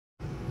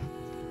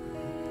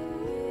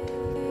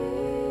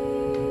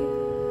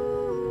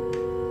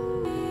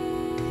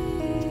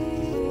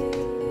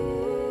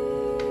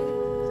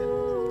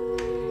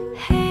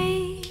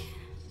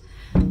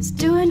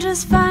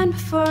just fine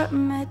before I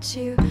met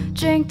you.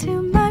 Drink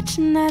too much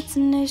and that's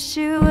an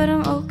issue, but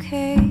I'm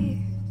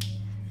okay.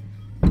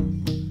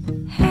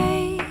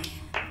 Hey,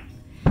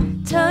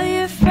 tell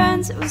your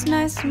friends it was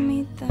nice to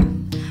meet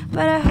them,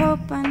 but I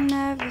hope I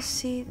never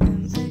see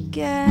them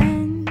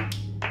again.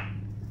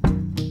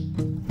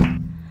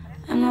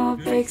 I know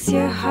it breaks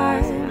your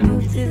heart.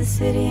 Moved through the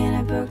city in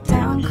a broke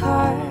down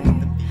car.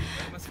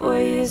 4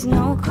 years,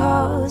 no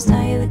calls.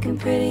 Now you're looking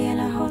pretty in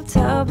a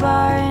hotel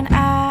bar, and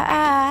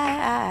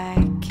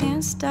I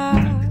can't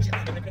stop.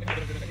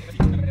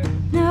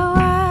 No,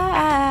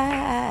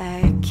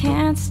 I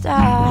can't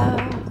stop.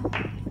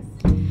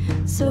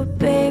 So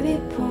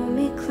baby, pull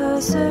me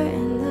closer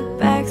in the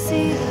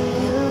backseat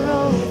of your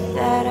Rover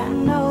that I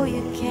know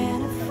you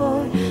can't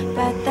afford.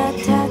 Bat that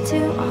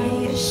tattoo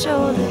on your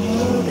shoulder,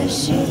 pull the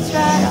sheets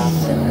right off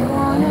the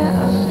corner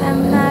of that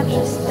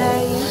mattress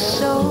that you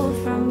stole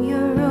from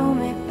your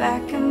roommate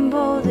back in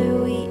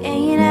Boulder. We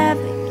ain't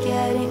ever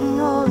getting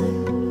older.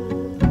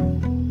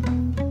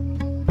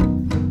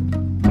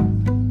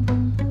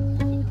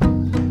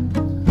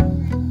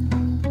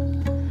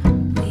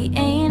 We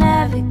ain't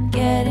ever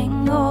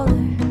getting older.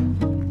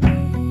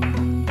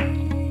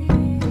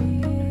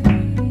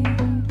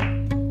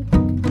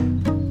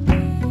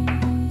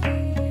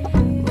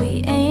 We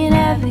ain't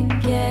ever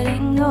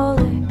getting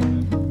older.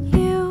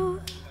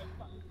 You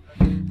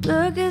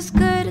look as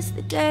good as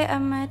the day I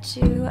met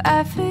you.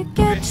 I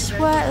forget just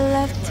what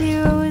left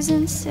you, it was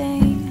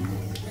insane.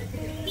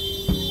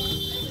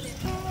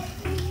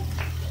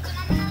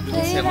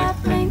 Play that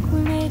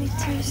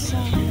Blink-182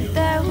 song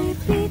that we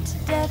beat to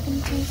death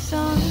in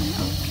Tucson.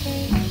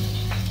 Okay,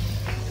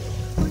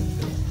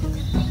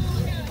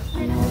 I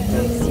know it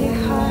breaks your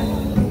heart.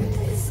 Moved to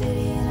the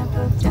city in a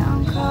broke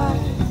down car.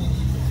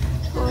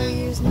 4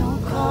 years, no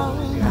call.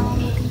 Now I'm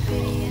looking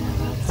pretty in a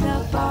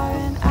hotel bar,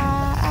 and I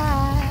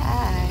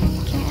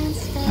can't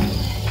stay.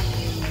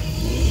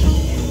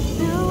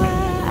 No,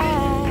 I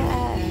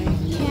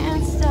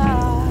can't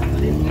stop.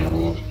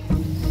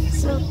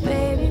 So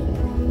baby,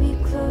 pull me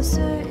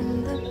closer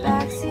in the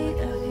backseat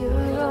of your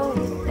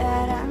Rover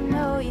that I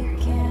know you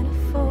can't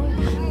afford.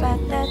 Bat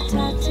that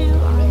tattoo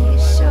on your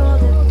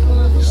shoulder,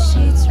 pull the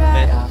sheets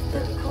right off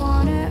the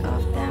corner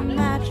of that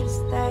mattress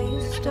that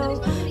you stole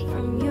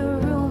from your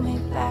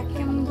roommate back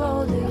in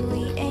Boulder.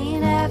 We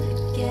ain't ever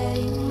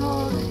getting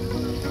older.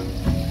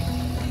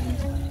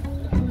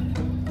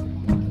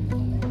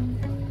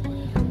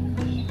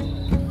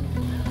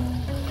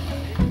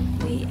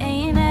 We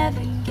ain't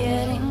ever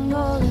getting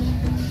older.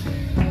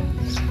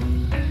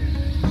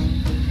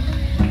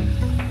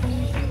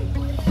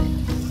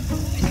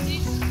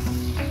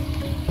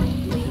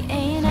 We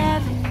ain't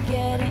ever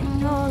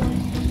getting older.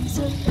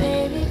 So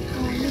baby,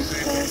 pull me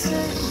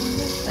closer in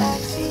the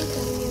backseat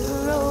of your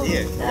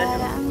Rover that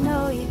I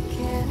know you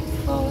can't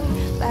afford.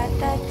 Like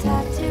that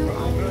tattoo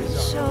on your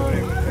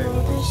shoulder,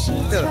 pull the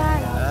sheets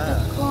right off the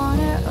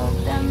corner of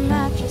that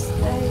mattress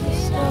that you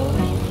stole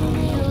from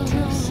your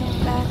room.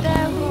 Like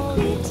that we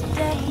beat to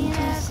death in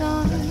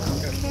Tucson.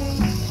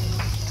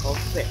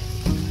 Okay,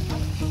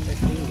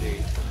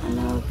 I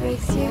know it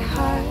breaks your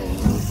heart. Moved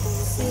to the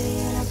city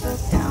in a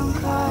broke down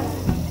car.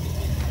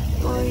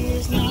 4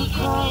 years, no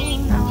call.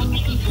 Now I'm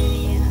looking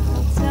pretty in a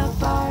hotel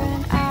bar,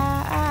 and I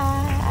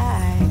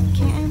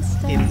can't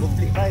stay.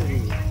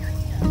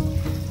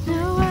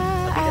 No, I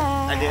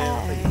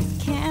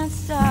can't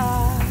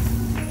stop.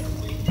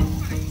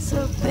 So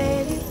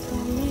baby,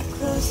 pull me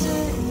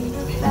closer in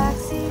the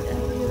backseat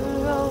of your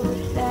Rover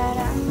that I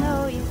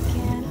know you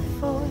can't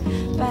afford.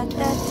 Bat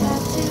that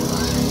tattoo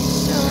on your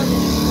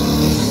shoulder,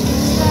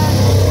 she's right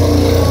off the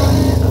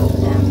corner of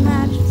that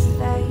mattress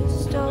that you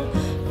stole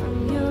from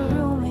your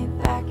roommate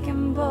back in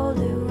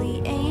Boulder. We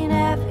ain't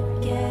ever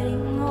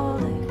getting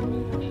older.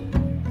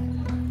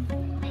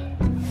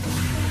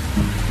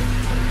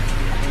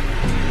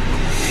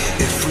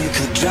 If we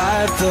could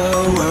drive the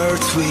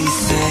words we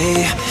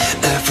say,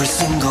 every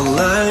single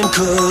line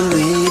could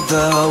lead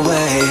the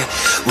way.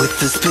 With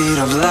the speed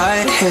of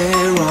light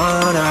here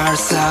on our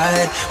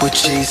side, we're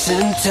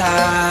chasing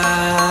time.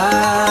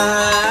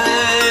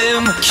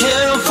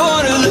 Can't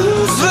afford to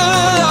lose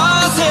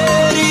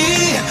velocity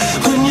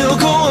when you're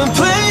going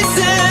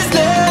places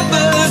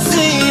never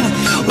seen.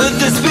 With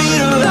the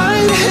speed of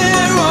light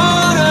here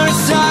on our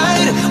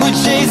side, we're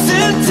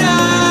chasing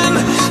time,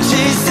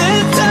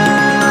 chasing time.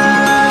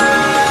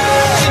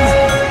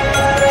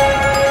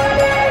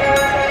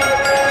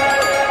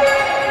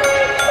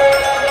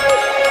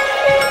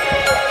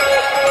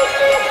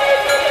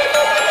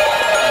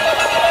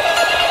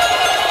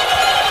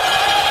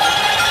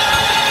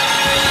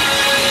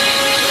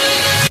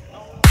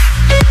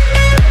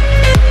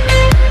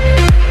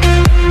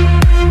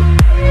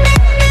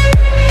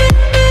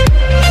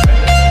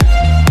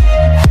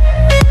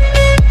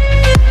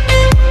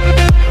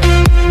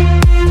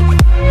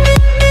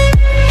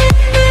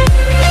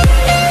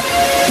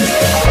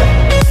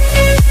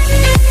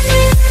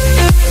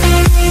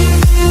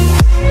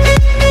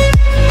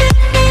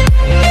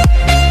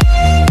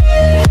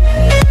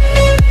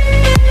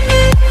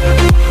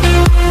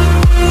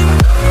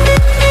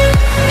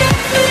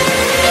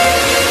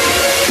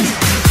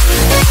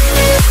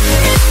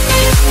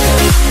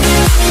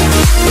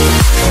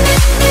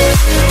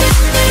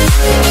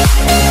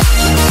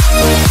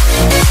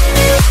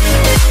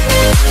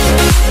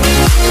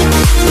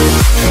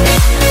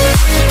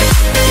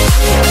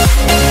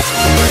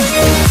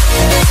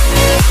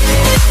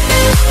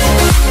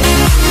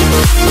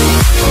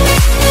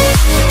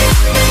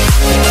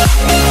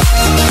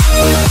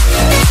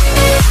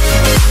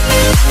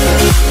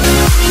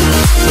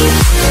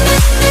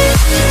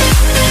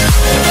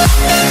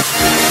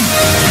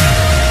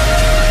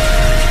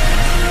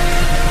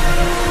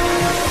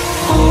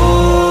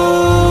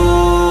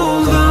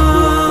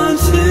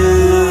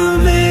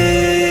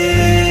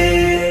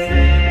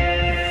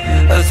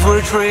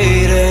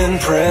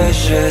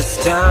 precious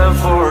time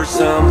for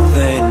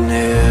something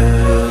new.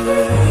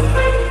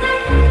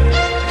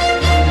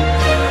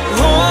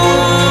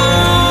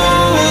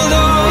 Hold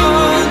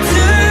on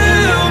to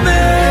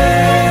me.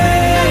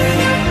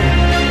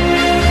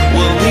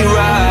 We'll be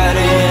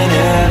writing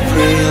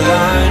every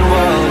line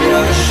while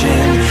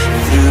rushing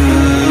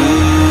through.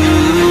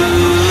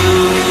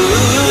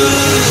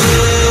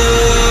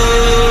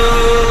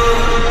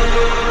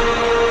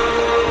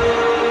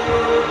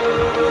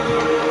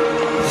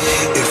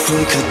 If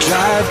we could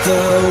drive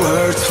the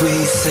words we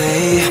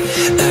say,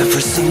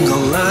 every single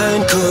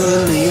line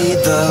could lead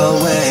the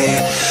way.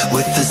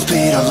 With the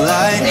speed of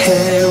light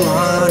here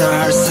on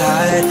our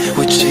side,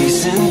 we're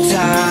chasing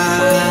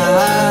time.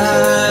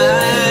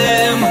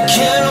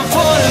 Can't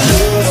afford to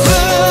lose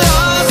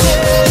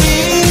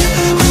velocity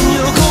when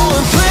you're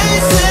going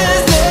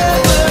places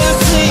never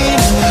seen.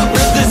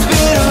 With the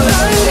speed of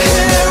light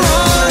here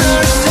on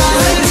our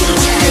side,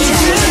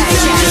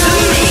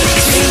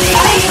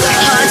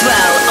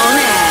 Hardwell on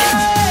air.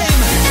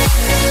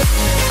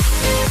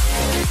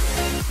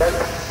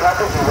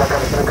 Strategi yang akan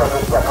mereka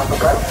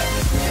lakukan.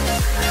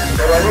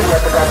 Dari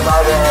menyatakan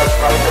bahawa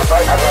paling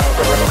terbaik adalah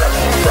untuk melakukan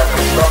dan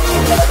sistem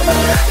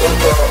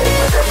untuk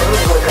mereka perlu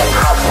memberikan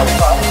hak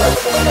manfaat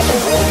bagaimana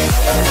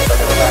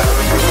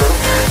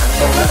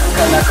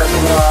memastikan akan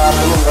semua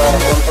pengguna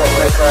untuk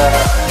mereka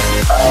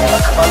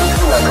kembali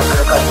semula ke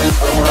lokasi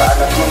permulaan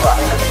dan jumlah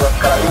yang kedua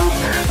sekarang ini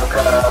maka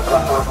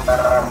berlaku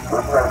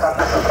bulan 1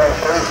 sampai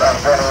 10 dan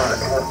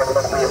dengan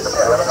berbeda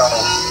secara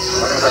kami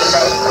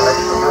melibatkan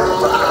seleksi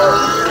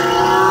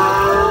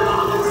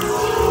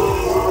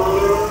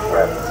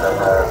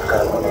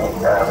sekarang ini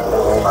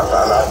belum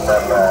masalah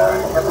dan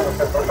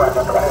itu perubahan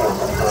terakhir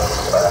untuk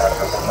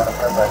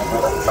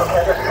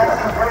okay, just kind of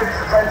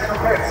attention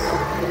pits.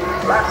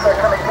 Laps are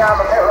coming down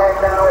the pit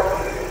lane now.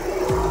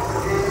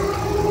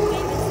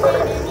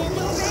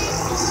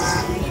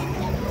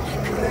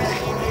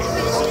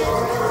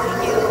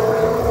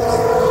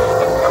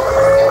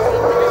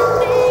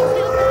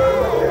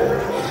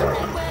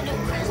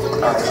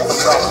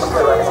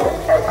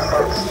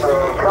 Exits the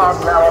cars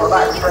now on the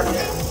back straight.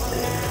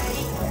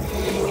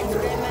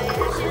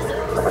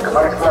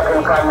 Kembali setelah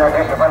kelukaannya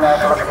bagaimana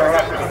kalau kita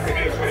lihat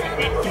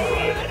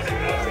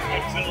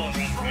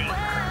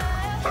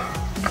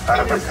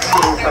the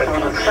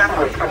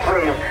sandwich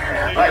between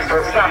Max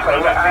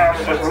Verstappen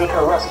and Nico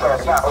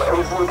Rosberg. Now,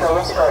 is Nico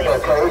Rosberg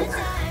okay?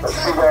 Let's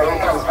see where he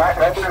comes back.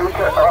 Let's look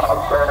at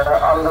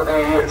under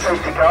the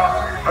safety car.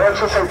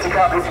 Virtual safety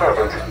car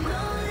reported.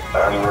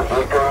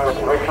 Nico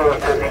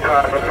safety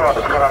car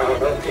reported sekarang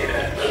ini.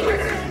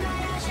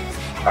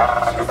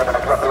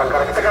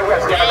 Kita kan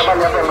lihat sekarang apa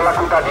yang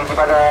berlaku tadi di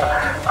pada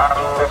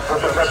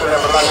satu yang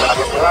berlanggar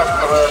jelas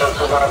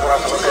saudara-saudara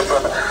sebagai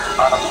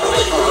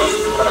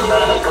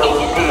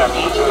kemungkinan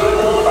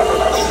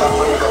pada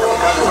sampai ke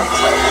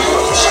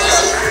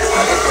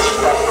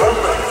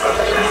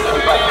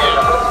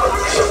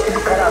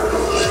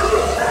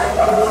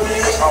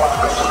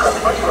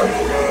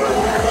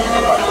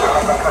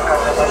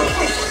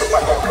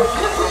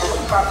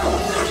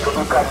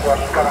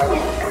sekarang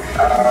ini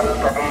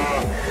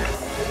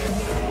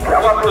di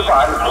awal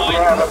perubahan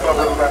dia ada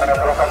problem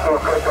salah satu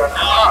kereta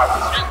khas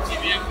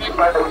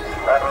pada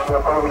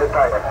pengguna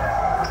saya.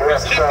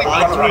 Yes,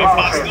 one of the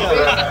harnesses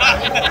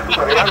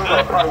for the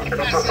under front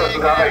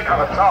sudah ada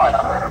cover tire.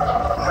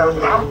 So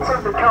once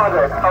the car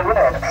then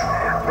arrests,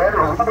 then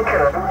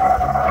Raikkonen,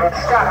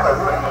 Verstappen,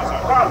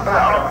 right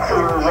back up to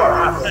what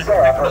happens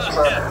there, but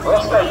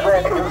Rosberg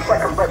there in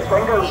second place,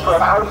 then goes for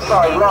an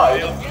outside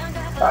line,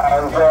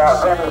 and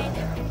then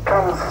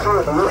comes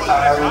through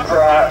and he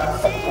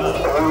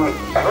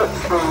hits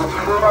the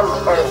front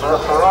of the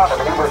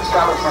Ferrari, which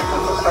damages the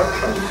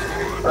suspension.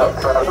 But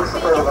looks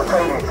as though the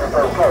Mercedes is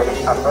okay,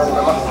 and then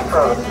there must be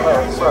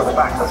further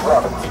back as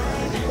well.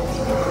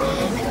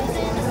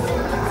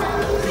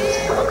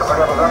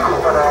 Kemudian berlaku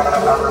pada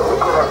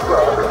Nico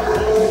Rosberg,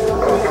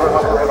 dia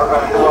masih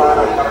merupakan dua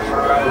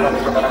yang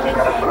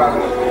sebenarnya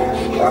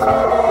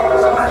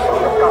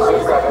tapi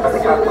juga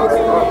ketika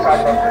menurut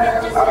saya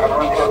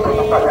muncul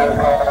tempat yang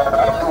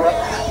kedua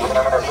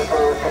itu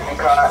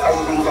ketika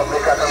ending dan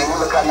mereka akan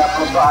memulakan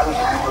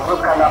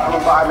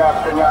perubahan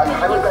dengan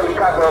Hamilton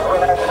Ricardo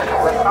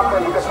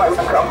Verstappen di depan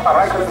yang keempat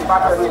Raikkonen di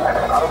depan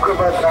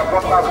Alcubierre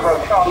Bottas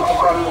Verstappen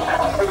Ocon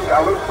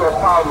Alonso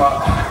Palmer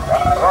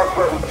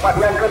Rosberg di depan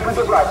yang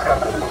ke-17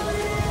 sekarang.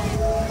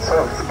 So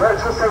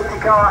virtual safety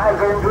car has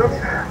ended.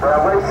 We're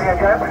racing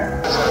again.